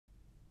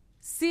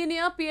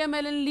Senior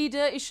PML-N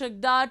leader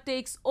Ishaq Dar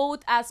takes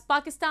oath as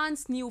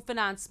Pakistan's new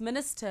finance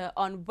minister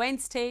on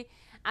Wednesday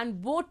and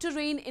vowed to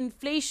rein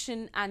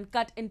inflation and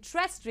cut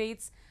interest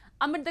rates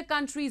amid the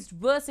country's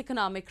worst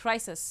economic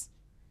crisis.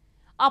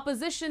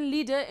 Opposition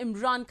leader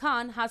Imran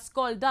Khan has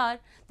called Dar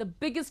the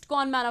biggest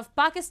conman of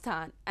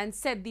Pakistan and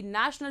said the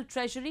national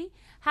treasury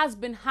has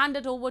been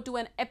handed over to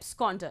an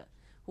absconder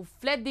who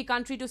fled the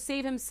country to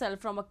save himself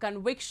from a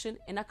conviction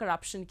in a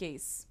corruption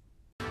case.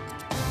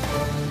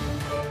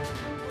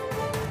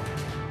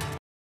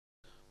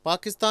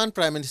 Pakistan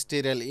Prime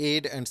Ministerial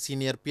aide and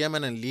senior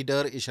PML-N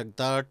leader Ishaq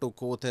Dar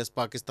took oath as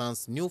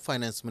Pakistan's new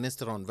finance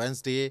minister on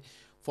Wednesday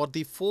for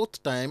the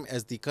fourth time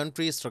as the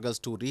country struggles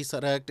to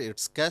resurrect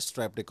its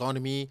cash-strapped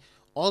economy,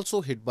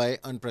 also hit by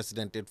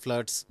unprecedented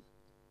floods.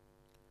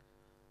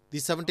 The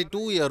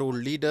 72-year-old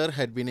leader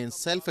had been in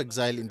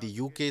self-exile in the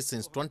UK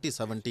since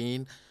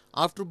 2017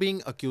 after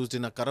being accused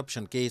in a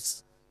corruption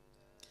case.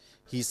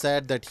 He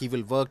said that he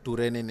will work to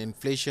rein in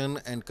inflation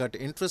and cut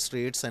interest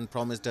rates and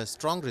promised a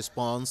strong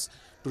response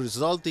to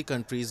resolve the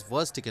country's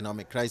worst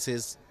economic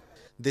crisis.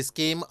 This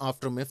came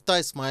after Miftah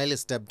Ismail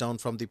stepped down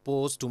from the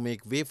post to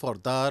make way for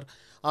Dar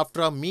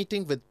after a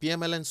meeting with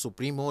PML-N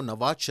Supremo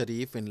Nawaz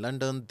Sharif in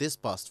London this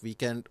past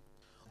weekend.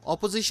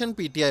 Opposition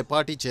PTI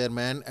party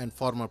chairman and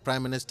former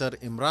Prime Minister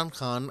Imran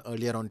Khan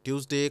earlier on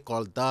Tuesday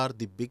called Dar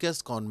the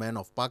biggest conman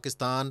of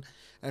Pakistan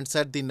and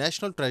said the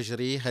national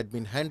treasury had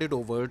been handed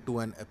over to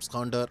an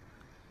absconder.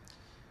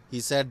 He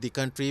said the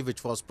country,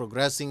 which was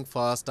progressing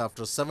fast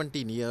after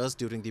 17 years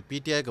during the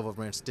PTI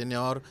government's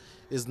tenure,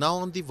 is now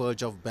on the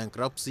verge of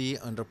bankruptcy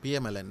under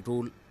PML-N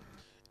rule.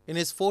 In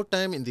his fourth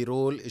time in the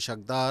role,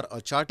 Ishaq Dar,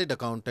 a chartered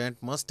accountant,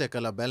 must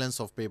tackle a balance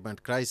of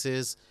payment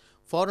crisis,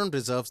 foreign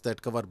reserves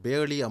that cover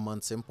barely a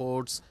month's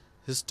imports,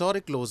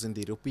 historic lows in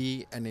the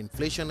rupee, and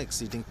inflation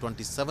exceeding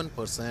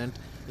 27%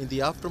 in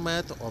the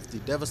aftermath of the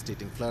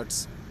devastating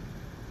floods.